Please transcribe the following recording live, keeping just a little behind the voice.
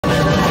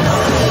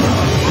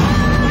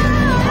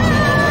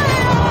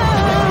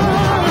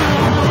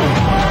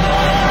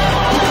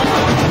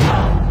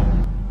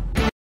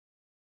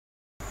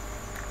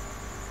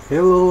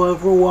Hello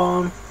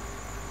everyone,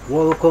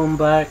 welcome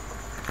back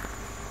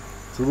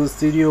to the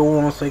studio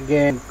once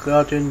again.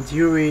 Cotton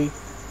Dury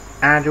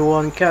and the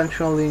one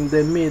controlling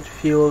the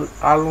midfield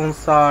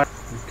alongside.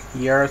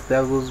 Yes,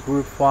 that was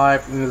group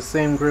 5 in the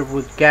same group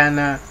with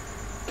Ghana,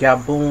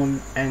 Gabon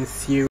and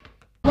Syria.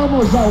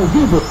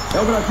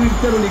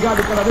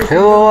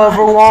 Hello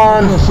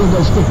everyone,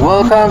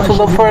 welcome to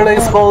the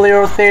Felix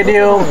Bollier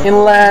Stadium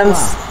in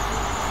Lens,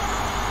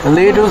 a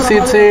little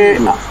city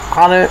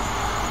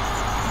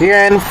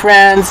here in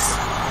France.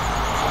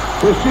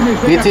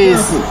 It is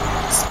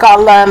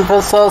Scotland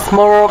versus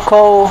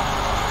Morocco.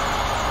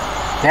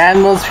 The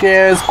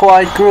atmosphere is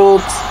quite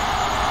good.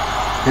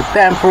 The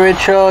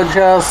temperature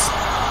just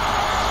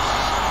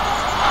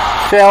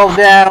fell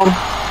down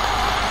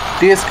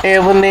this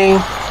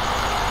evening,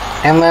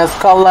 and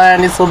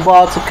Scotland is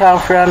about to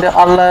confront the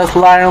Atlas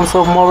Lions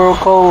of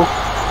Morocco,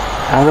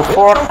 and the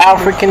fourth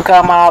African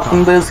come out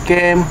in this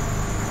game,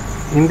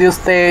 in this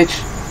stage.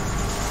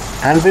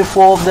 And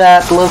before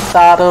that, let's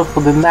start off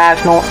with the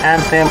national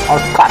anthem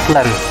of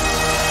Scotland.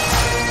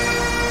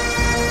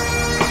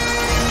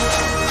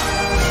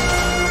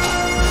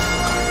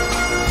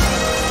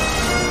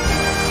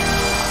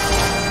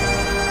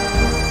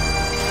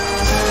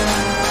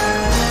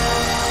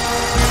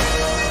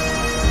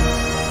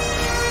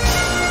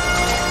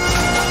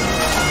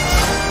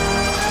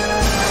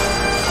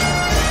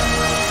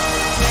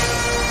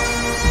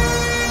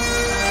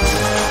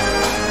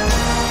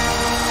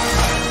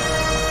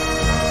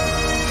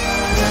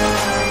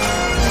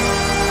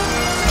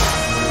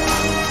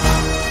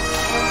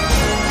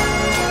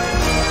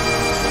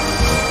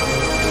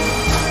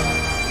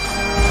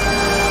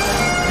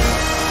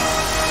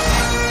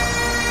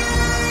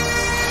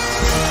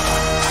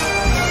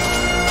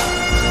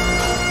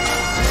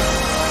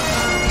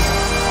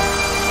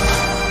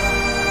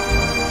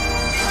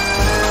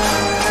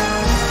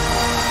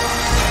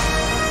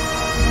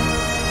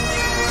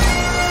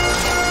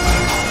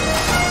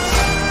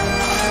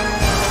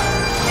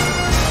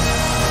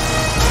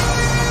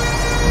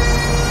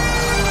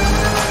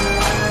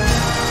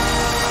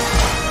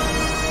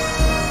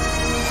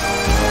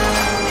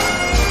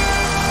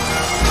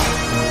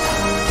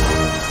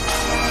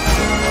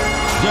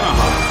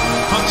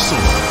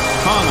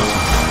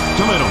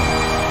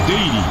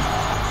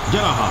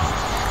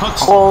 Of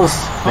course,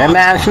 the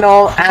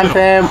national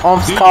anthem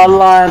of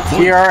Scotland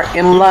here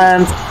in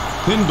Lens.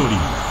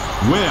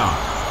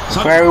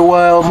 Very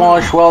well,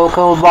 much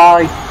welcomed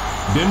by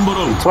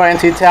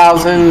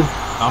 20,000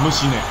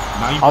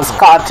 of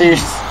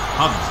Scottish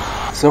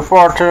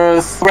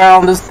supporters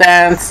around the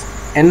stands,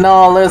 and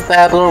no less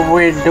that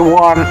with the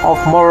one of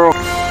Morocco.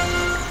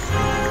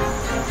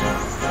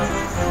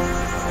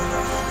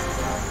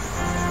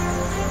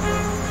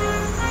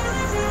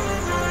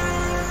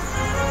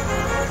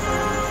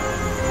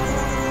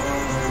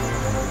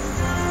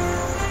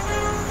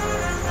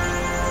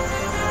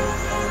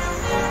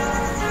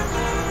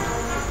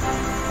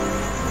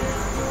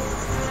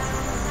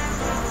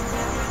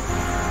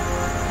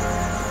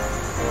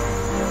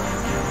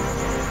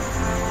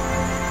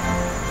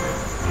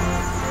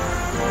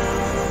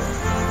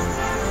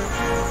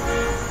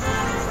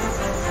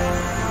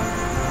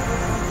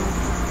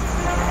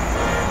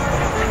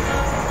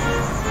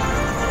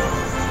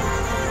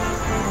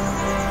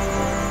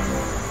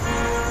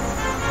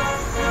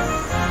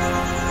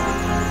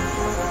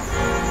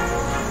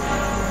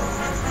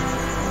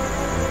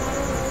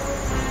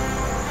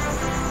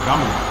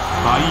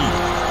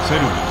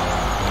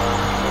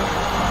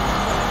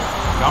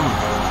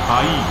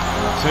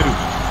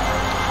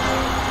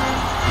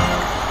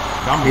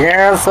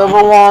 Yes,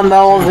 everyone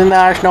knows the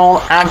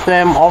national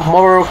anthem of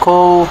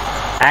Morocco,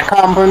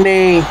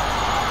 accompanied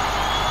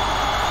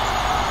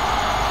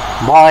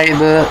by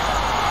the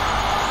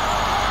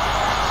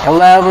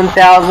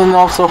 11,000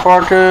 of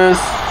supporters,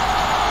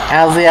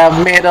 as they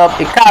have made up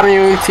a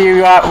community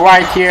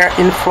right here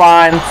in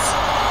France.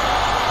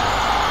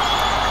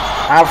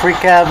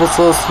 Africa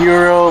versus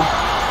Europe,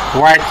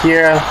 right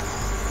here,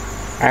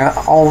 and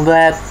all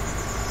that.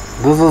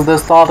 This is the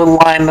starting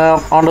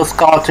lineup on the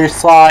Scottish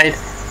side.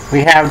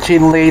 We have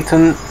Jean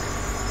Layton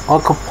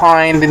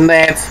occupying the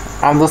net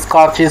on the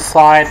Scottish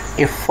side.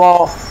 A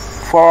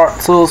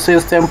 4-4-2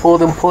 system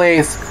put in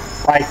place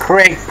by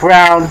Craig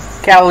Brown,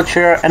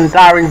 Coucher and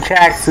Darren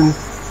Jackson,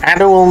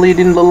 and the one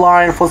leading the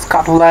line for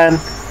Scotland.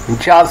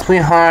 Just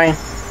behind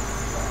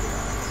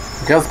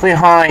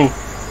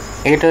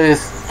it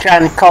is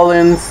John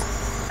Collins,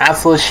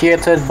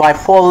 associated by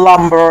Paul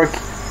Lambert.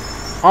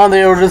 On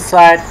the other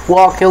side,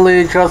 Walker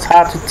Lee just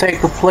had to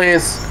take the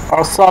place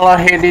of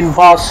Salahedin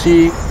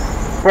Bashi,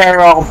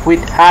 pair up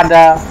with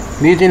Hada,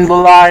 leading the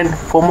line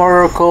for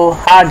Morocco.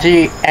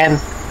 Haji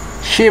and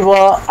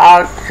Shiva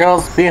are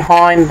just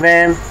behind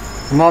them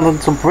in order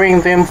to bring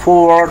them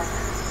forward.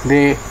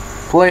 The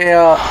player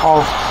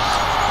of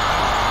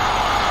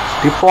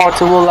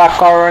Deportivo La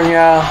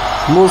Coruña,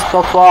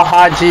 Mustafa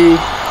Haji,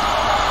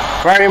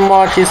 very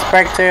much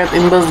expected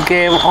in this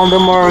game on the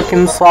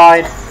Moroccan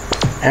side,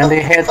 and the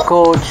head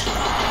coach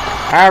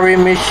Harry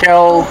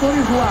Michel,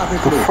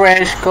 the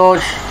French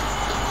coach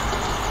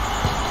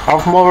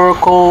of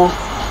Morocco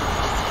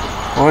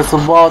was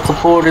about to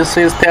put the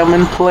system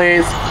in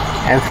place,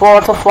 and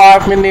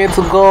 45 minutes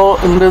to go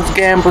in this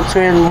game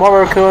between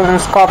Morocco and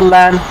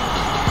Scotland.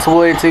 It's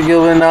waiting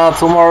given out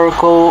to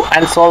Morocco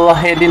and Salah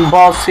heading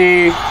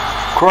Bossy.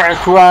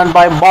 Correct run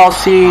by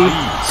Bossy,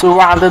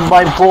 surrounded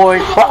by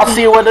Boyd.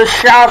 Bossy with the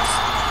shots.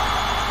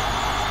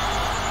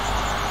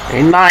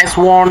 A nice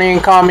warning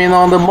coming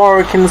on the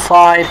Moroccan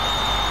side.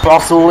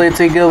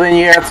 Possibility given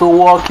here to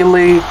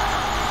Wakili.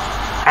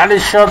 And the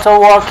shot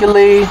of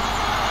Wakili.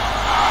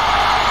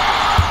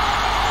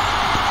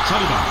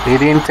 He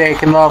didn't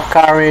take enough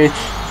courage.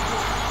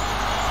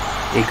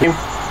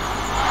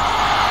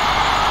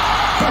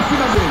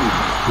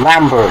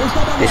 Lambert.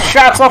 The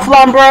shots of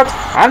Lambert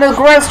and a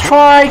great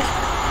strike.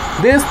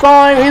 This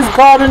time it's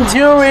Gordon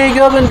Dury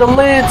giving the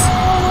lead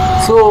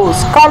to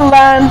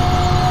Scotland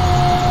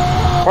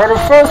for the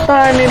first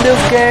time in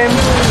this game.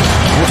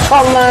 And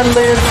Scotland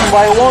leads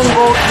by 1-0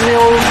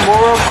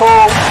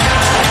 Morocco.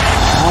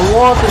 And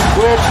what a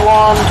great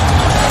one.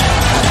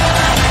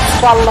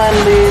 Scotland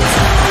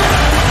leads.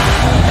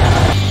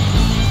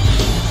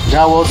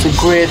 That was a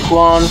great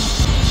one.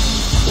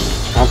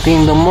 I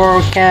think the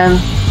Moroccan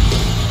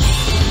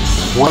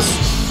was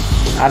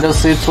at the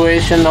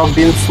situation of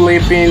being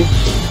sleeping.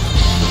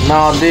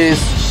 Now this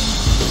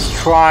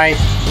strike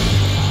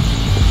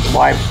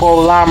by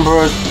Paul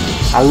Lambert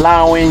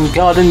allowing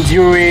Gordon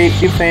Dury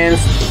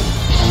defense,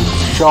 and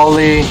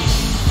surely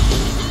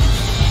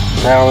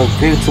they were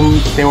victim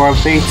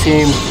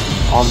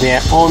of their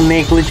own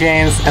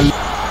negligence. And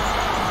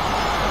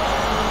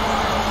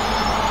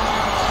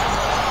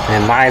a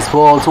nice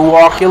ball to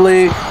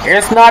Wakili.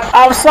 It's not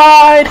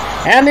offside,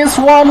 and it's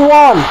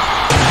 1-1.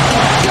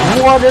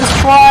 What a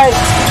strike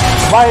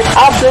by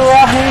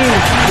Abdelrahim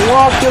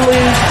Wakili.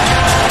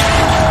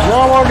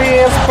 Nobody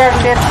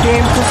expected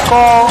him to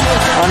score,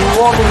 and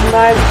what a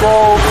nice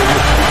goal.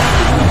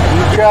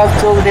 He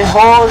just took the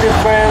whole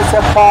defense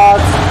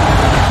apart,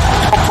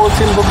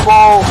 putting the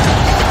ball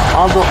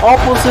on the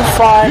opposite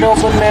side of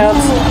the net,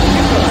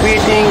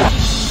 beating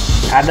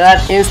at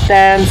that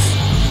instance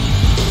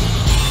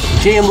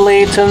Jim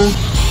Leighton,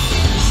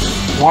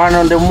 one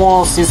of the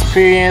most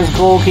experienced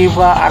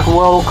goalkeeper at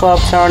World Cup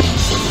tournament,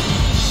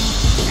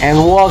 and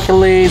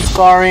Wakili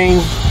scoring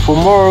for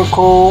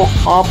Morocco,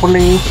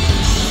 opening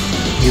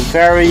a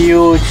very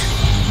huge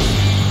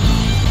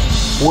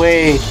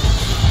way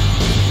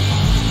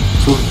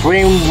to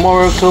bring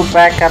Morocco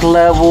back at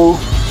level.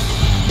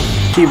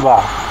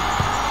 Chiba.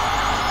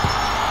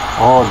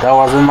 Oh, that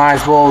was a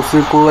nice ball,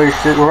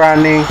 circulation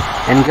running,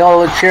 and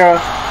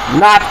Gallagher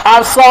not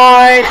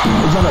outside,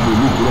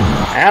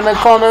 and a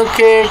corner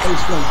kick.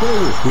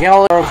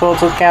 Gallagher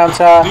to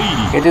counter.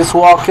 It is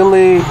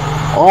Wakili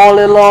all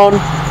alone.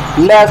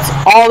 Left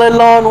all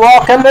alone,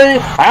 Wakili.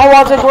 And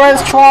what a great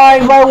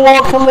strike by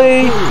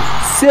Wakili.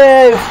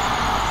 Save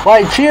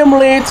by Jim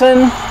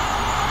Leighton.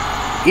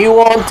 He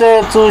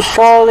wanted to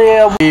surely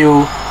have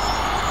you.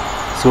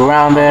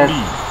 Surrounded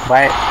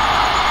by.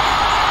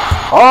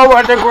 Oh,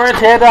 what a great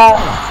header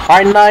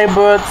by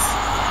Nybert.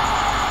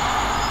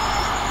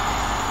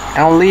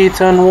 And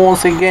Leighton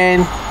once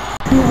again.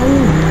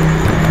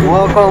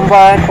 Welcome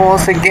back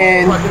once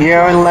again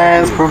here in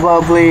Lens,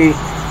 probably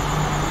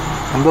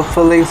in the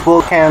Felix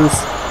Vulcans,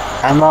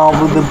 and now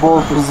with the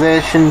ball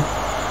possession,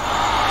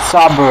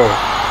 Saber,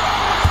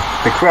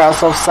 the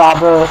cross of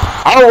Saber.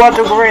 Oh, what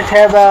a great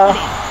header!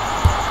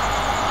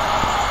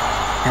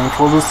 And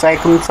for the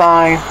second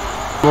time,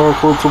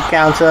 Morocco to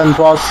counter, and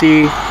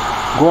Bossy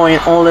going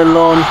all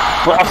alone.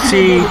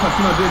 Bossy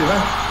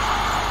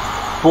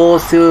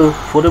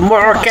for the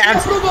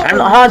Moroccans,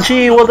 and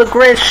Haji with a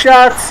great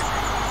shot,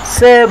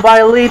 saved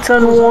by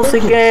Leighton once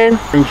again.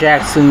 And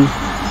Jackson,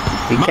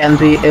 he can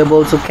be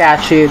able to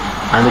catch it,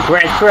 and the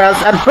great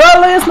cross, and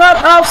Burley is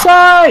not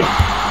offside.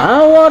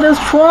 And what a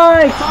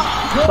strike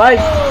by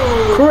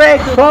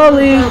Craig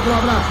Burley.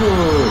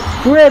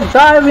 Great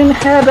diving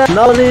header.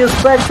 Nobody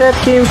expected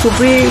him to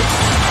be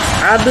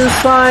at the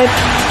side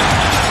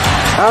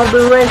of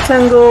the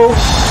rectangle,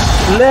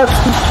 left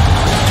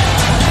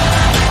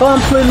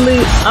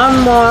completely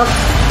unmarked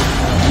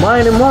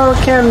by the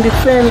Moroccan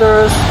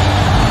defenders.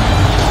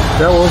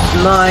 That was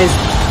nice.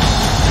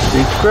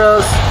 The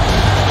cross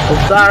of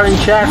Darren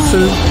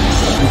Jackson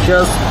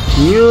just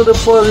knew the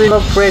position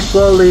of Craig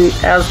Burley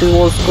as he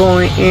was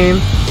going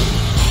in.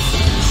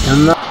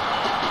 And now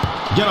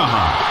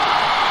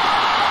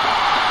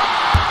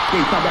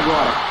quem sabe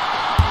agora?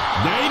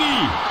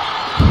 Daily!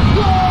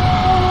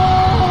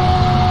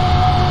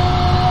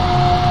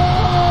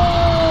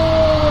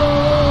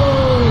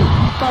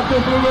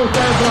 Bateu pro meu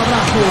pé pro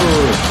abraço!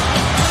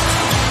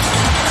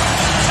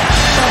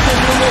 Bateu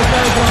pro meu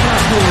pé pro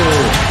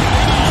abraço!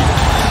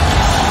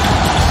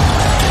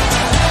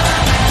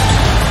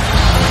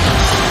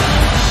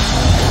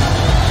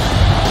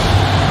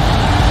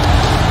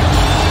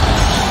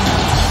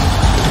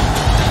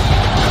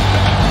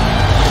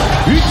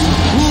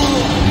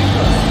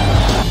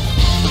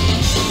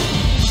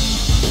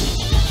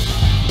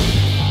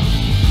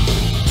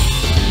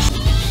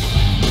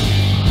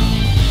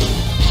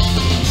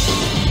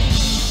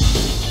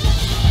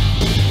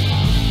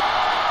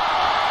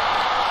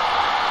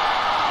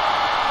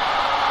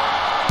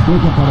 Quem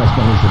que aparece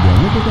para receber?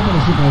 Quem que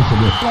aparece para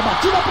receber? A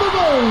batida pro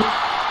gol!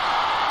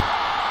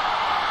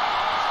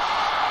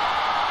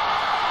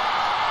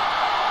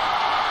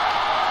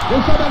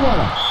 Quem sabe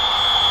agora?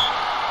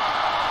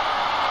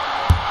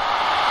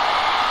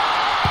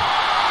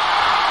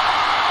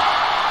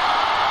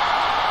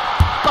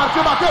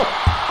 Partiu, bateu!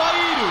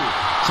 Paíro!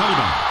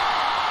 Saliba.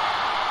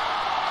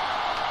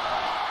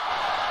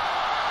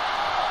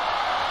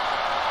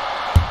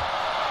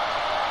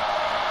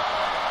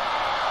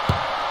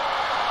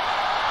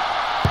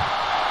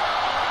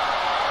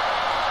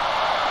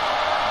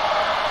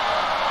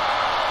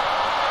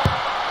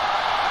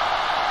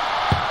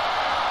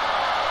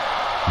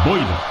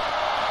 Boina.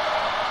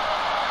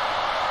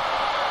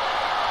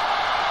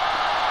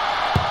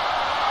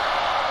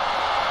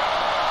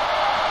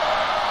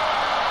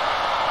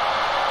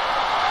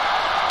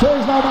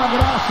 Fez lá uma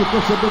graça, que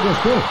você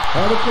gostou.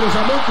 Olha o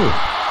cruzamento.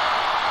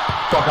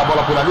 Toca a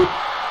bola por ali.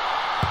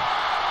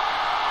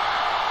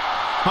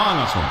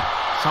 Hangason.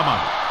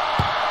 Sabado.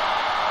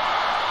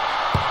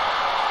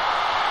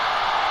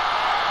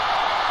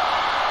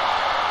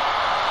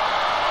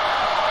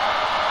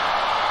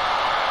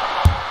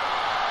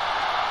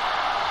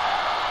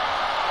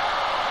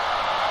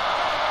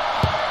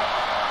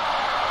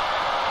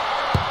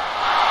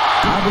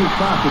 Abre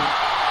espaço.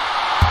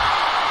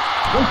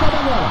 Quem sabe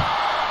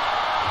agora?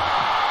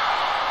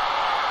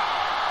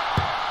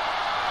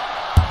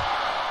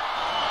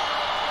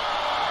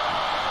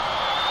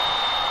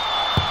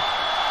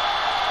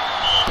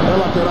 É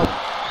lateral.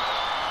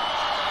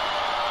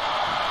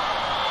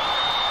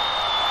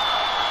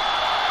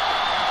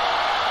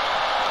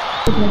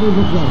 Outra vez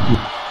o Clark.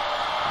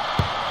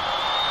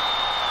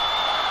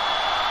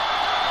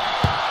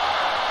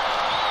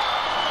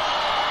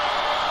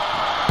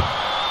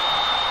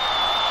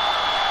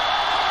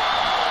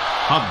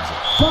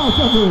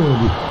 Falta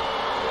dele.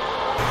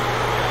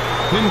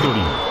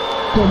 Pendori.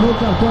 Tomou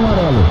cartão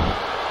amarelo.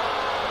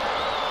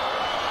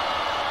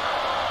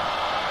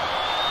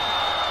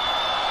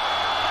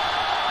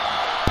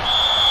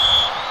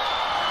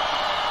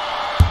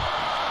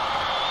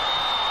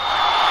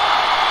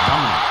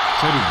 Vamos,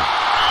 sério.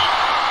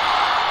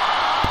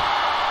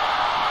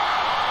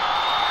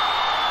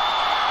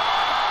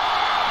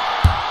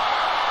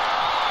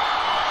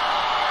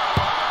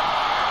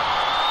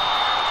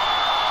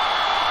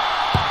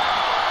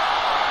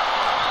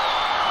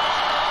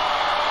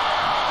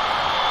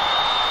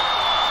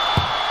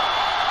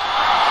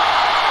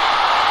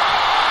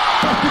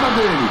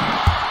 Dele.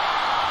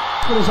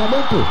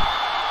 Cruzamento.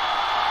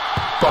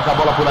 Toca a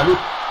bola por ali.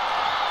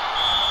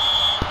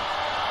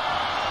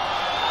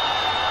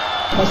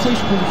 Vai ser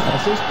expulso, vai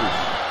ser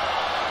expulso.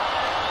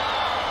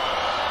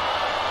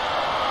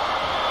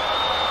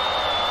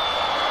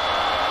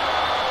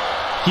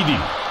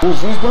 Kidi. O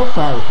juiz deu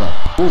falta.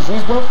 O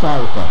juiz deu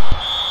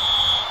falta.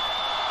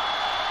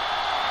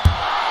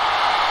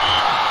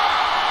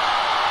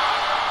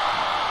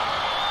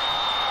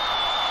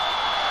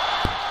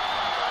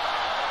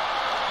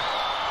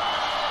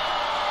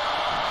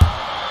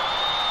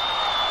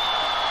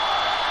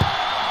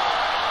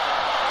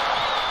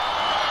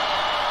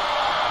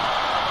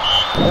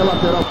 É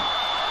lateral.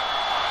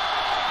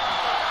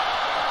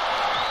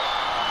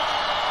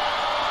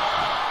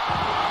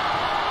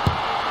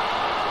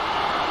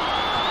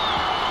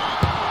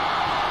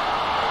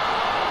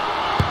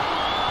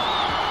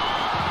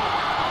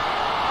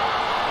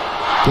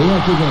 Quem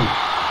é que vem?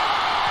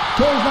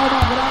 Fez lá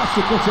uma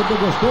graça, que você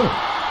gostou?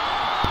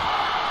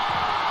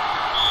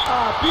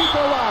 Apita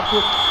o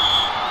árbitro.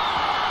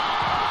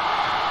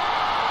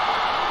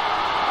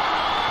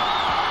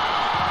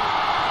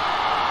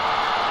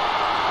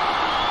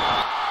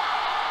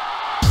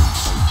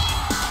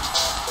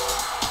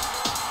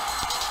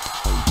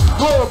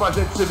 Globo, a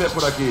gente se vê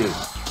por aqui.